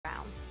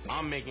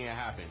I'm making it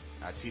happen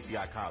at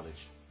TCI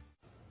College.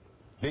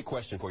 Big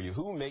question for you.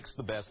 Who makes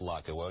the best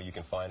latke? Well, you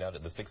can find out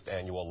at the 6th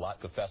Annual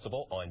Latke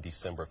Festival on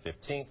December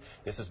 15th.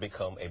 This has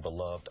become a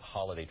beloved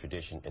holiday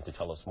tradition. And to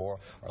tell us more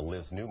are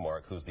Liz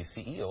Neumark, who's the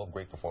CEO of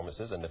Great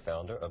Performances and the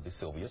founder of the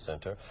Sylvia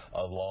Center,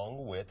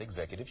 along with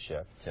executive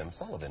chef Tim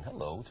Sullivan.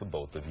 Hello to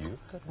both of you.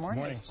 Good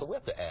morning. So we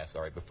have to ask,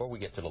 all right, before we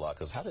get to the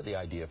latkes, how did the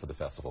idea for the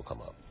festival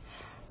come up?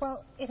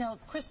 Well, you know,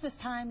 Christmas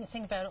time, you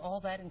think about all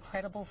that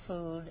incredible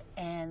food,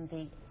 and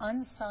the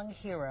unsung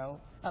hero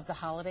of the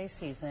holiday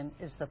season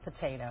is the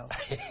potato.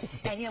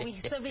 And, you know, we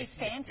so many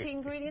fancy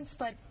ingredients,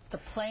 but the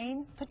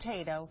plain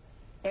potato,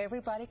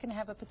 everybody can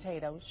have a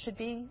potato, should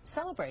be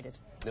celebrated.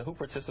 Now, who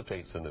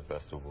participates in the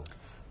festival?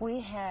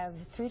 We have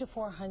 300 to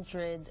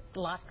 400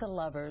 latke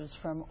lovers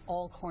from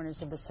all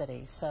corners of the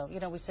city. So, you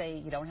know, we say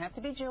you don't have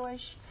to be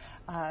Jewish.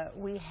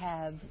 We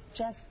have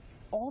just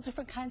all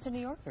different kinds of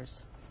New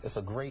Yorkers. It's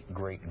a great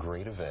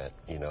event,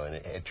 you know, and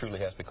it truly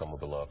has become a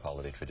beloved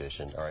holiday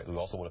tradition. All right, we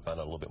also want to find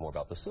out a little bit more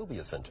about the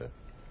Sylvia Center.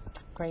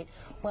 Great.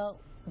 Well,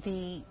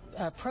 the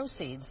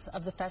proceeds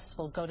of the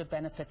festival go to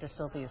benefit the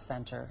Sylvia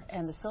Center.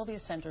 And the Sylvia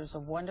Center is a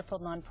wonderful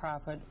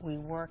nonprofit. We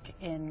work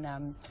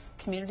in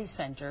community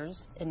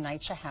centers in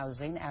NYCHA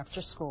housing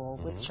after school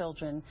with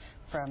children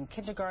from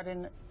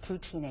kindergarten through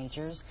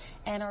teenagers.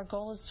 And our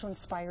goal is to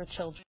inspire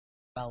children.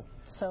 Well,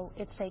 so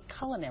it's a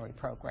culinary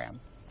program.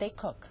 They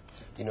cook.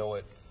 You know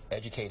what?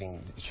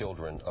 Educating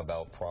children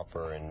about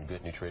proper and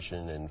good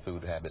nutrition and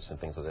food habits and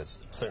things like that's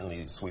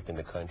certainly sweeping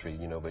the country,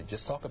 you know, but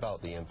just talk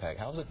about the impact.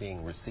 How's it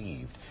being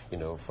received, you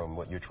know, from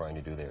what you're trying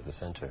to do there at the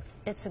center?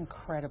 It's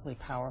incredibly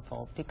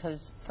powerful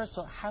because, first of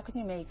all, how can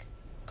you make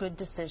good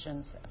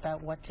decisions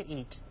about what to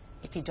eat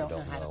if you don't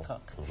know how to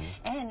cook?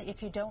 And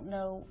if you don't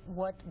know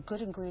what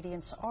good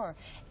ingredients are,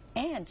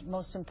 and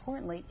most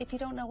importantly, if you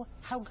don't know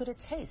how good it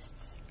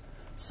tastes.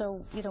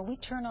 So, you know, we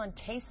turn on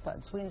taste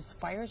buds. We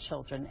inspire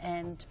children,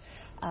 and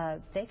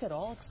they get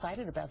all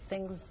excited about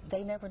things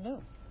they never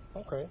knew.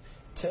 Okay.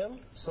 Tim,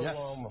 so yes.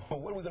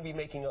 What are we going to be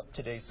making up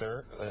today,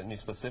 sir? Any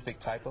specific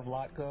type of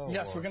latke?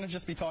 Yes, we're going to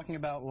just be talking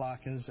about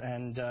latkes,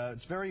 and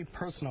it's very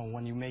personal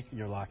when you make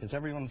your latkes.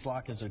 Everyone's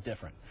latkes are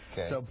different.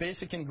 Okay. So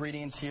basic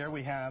ingredients here,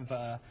 we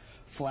have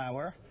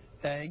flour,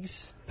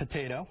 eggs,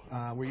 potato.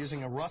 We're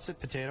using a russet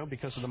potato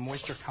because of the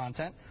moisture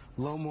content,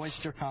 low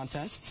moisture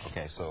content.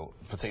 Okay, so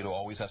potato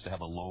always has to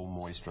have a low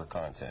moisture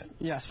content.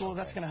 Yes, well,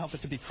 that's going to help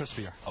it to be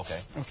crispier. Okay.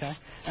 Okay,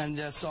 and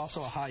there's also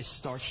a high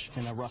starch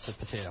in a russet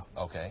potato.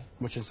 Okay.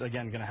 Which is,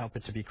 again, going to help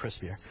it to be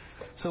crispier.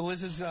 So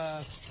Liz is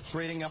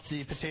grating up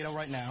the potato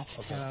right now.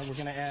 Okay. We're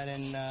going to add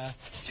in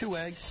 2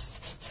 eggs,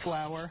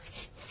 flour.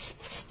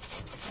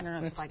 I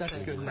don't know if That's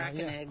good. Crack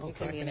an egg. Oh,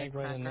 crack an egg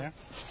right in there.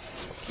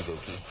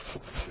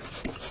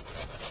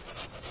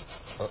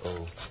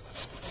 Uh-oh.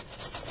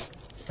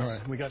 All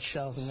right, we got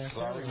shells in there.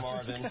 Sorry,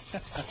 Marvin.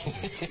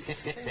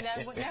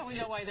 now we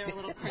know why they're a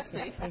little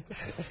crispy.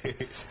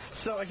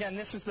 So again,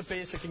 this is the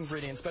basic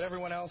ingredients, but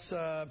everyone else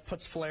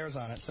puts flares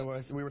on it.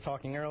 So we were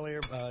talking earlier,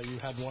 you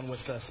had one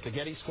with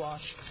spaghetti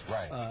squash.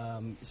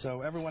 Right.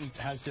 So everyone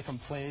has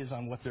different plays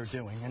on what they're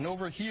doing. And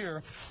over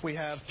here, we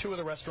have 2 of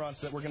the restaurants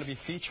that we're going to be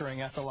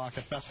featuring at the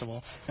Latke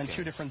Festival, and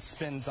 2 different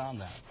spins on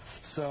that.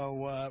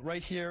 So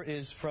right here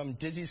is from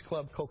Dizzy's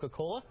Club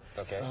Coca-Cola.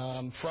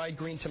 Okay. Fried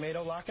green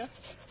tomato latke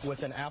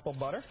with an apple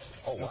butter.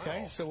 Oh, wow.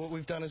 Okay, so what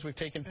we've done is we've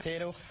taken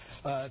potato,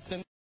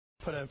 thin,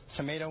 put a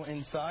tomato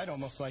inside,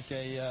 almost like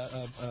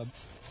a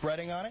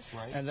breading on it,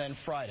 right. And then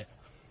fried it.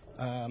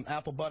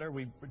 Apple butter,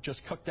 we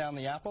just cooked down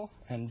the apple,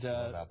 and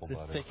it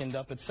thickened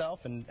up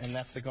itself, and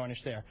that's the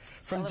garnish there.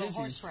 From a little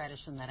Dizzy's,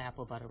 horseradish in that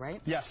apple butter, right?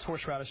 Yes,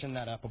 horseradish in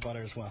that apple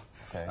butter as well.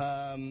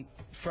 Okay.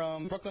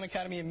 From Brooklyn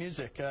Academy of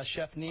Music,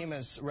 Chef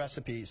Nima's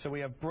recipe. So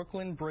we have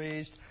Brooklyn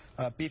braised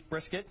beef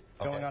brisket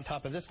going on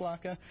top of this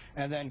latke,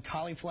 and then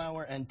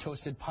cauliflower and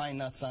toasted pine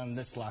nuts on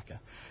this latke.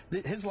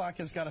 His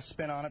latke's got a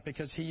spin on it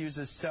because he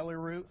uses celery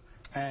root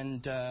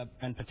and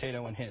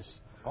potato in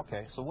his.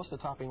 Okay, so what's the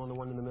topping on the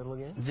one in the middle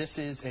again? This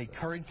is a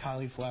curried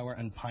cauliflower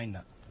and pine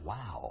nut.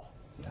 Wow.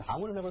 Yes. I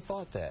would have never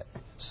thought that.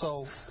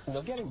 So, you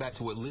know, getting back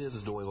to what Liz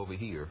is doing over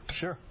here.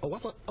 Sure. Oh, I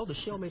thought, the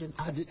shell made it.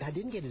 I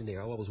didn't get in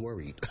there. I was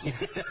worried.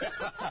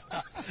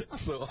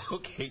 So,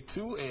 okay,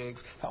 2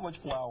 eggs. How much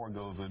flour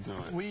goes into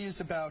it? We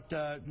used about,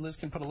 Liz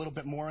can put a little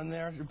bit more in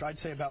there. I'd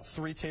say about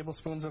 3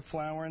 tablespoons of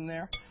flour in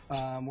there.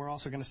 We're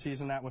also going to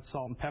season that with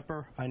salt and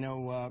pepper. I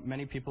know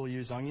many people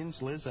use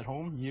onions. Liz, at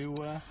home, you...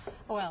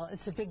 Well,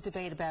 it's a big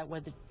debate about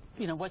whether...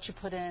 You know, what you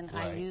put in.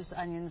 Right. I use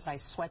onions, I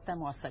sweat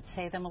them or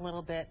saute them a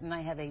little bit, and I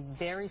have a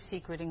very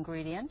secret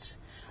ingredient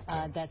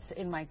that's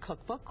in my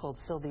cookbook called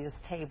Sylvia's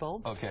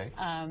Table. Okay.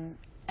 And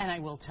I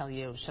will tell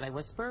you. Should I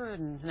whisper?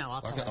 No,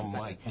 I'll tell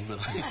everybody.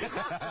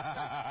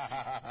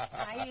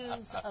 I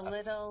use a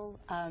little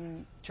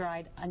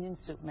dried onion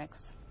soup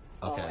mix,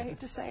 Oh, I hate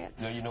to say it.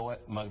 No, you know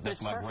what?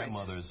 That's my perfect.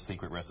 grandmother's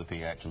secret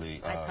recipe,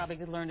 actually. I probably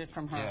could learn it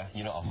from her. Yeah,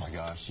 you know, oh my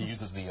gosh. She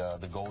uses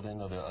the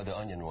golden or the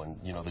onion one,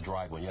 you know, the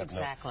dried one.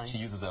 Exactly. No, she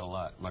uses that a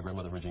lot. My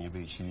grandmother in Virginia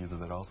Beach, she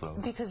uses it also.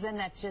 Because then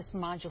that just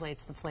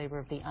modulates the flavor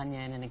of the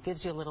onion, and it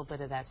gives you a little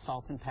bit of that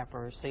salt and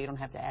pepper, so you don't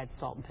have to add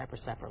salt and pepper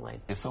separately.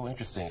 It's so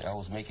interesting. I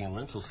was making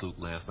lentil soup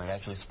last night. I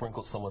actually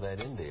sprinkled some of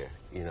that in there,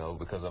 you know,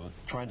 because I'm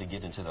trying to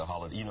get into the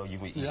holiday. You know, you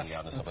eat eating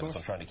out and stuff like that, so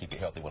I'm trying to keep it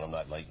healthy when I'm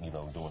not, like, you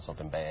know, doing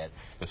something bad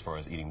as far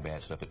as eating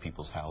bad stuff at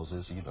people's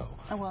houses, you know.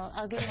 Oh, well,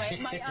 I'll give you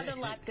my other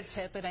latke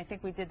tip, and I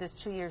think we did this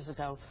 2 years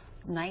ago.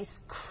 Nice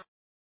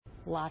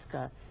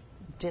latke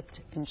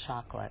dipped in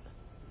chocolate.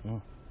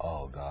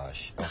 Oh,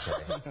 gosh. Okay.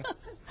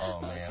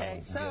 Oh, man.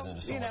 Okay. I'm getting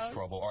into so much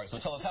trouble. All right, so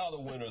tell us how the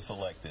winner is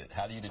selected.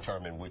 How do you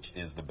determine which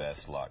is the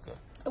best latke?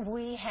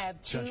 We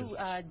have two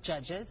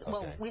judges. Okay.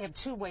 Well, we have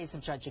two ways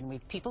of judging. We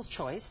have People's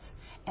Choice,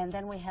 and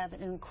then we have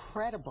an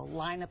incredible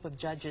lineup of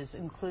judges,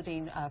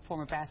 including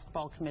former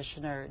basketball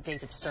commissioner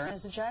David Stern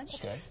as a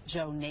judge,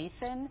 Joe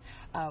Nathan.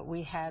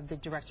 We have the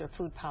director of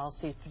food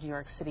policy for New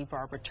York City,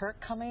 Barbara Turk,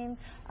 coming,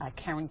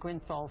 Karen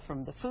Grinthal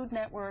from the Food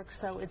Network.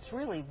 So it's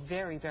really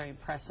very, very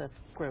impressive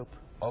group.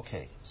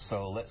 Okay,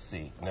 so let's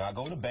see. Now, I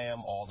go to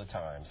BAM all the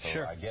time,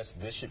 so I guess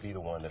this should be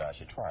the one that I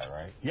should try,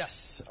 right?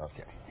 Yes.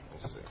 Okay,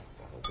 let's see.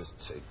 I'll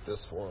just take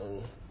this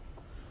one.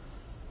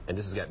 And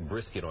this has got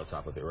brisket on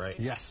top of it, right?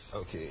 Yes.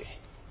 Okay.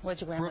 What'd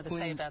your grandmother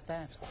say about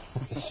that?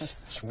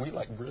 We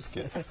like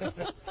brisket.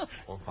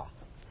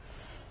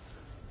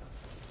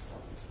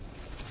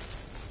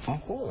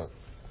 Good.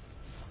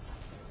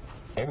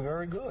 And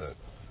very good.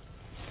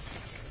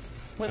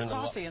 With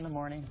coffee in the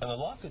morning. And the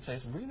latke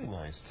tastes really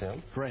nice,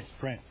 Tim. Great,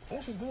 great.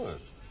 This is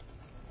good.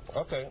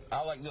 Okay,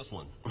 I like this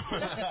one.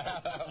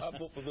 I'll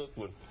vote for this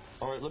one.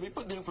 All right, let me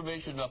put the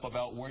information up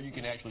about where you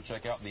can actually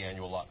check out the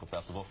annual Latke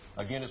Festival.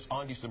 Again, it's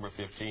on December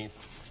 15th,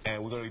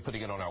 and we're going to be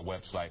putting it on our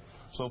website.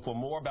 So for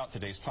more about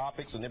today's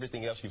topics and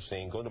everything else you've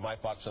seen, go to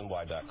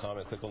myfoxny.com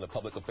and click on the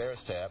Public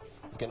Affairs tab.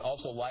 You can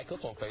also like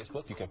us on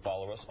Facebook. You can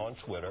follow us on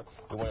Twitter.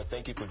 We want to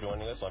thank you for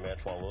joining us. I'm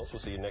Antoine Lewis. We'll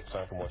see you next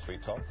time for more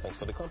Street Talk. Thanks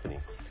for the company.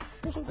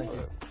 Thank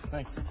you.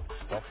 Thanks.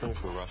 I'll finish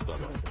the rest of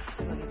it.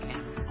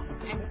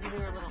 And we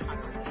were a little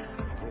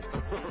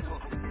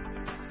hungry.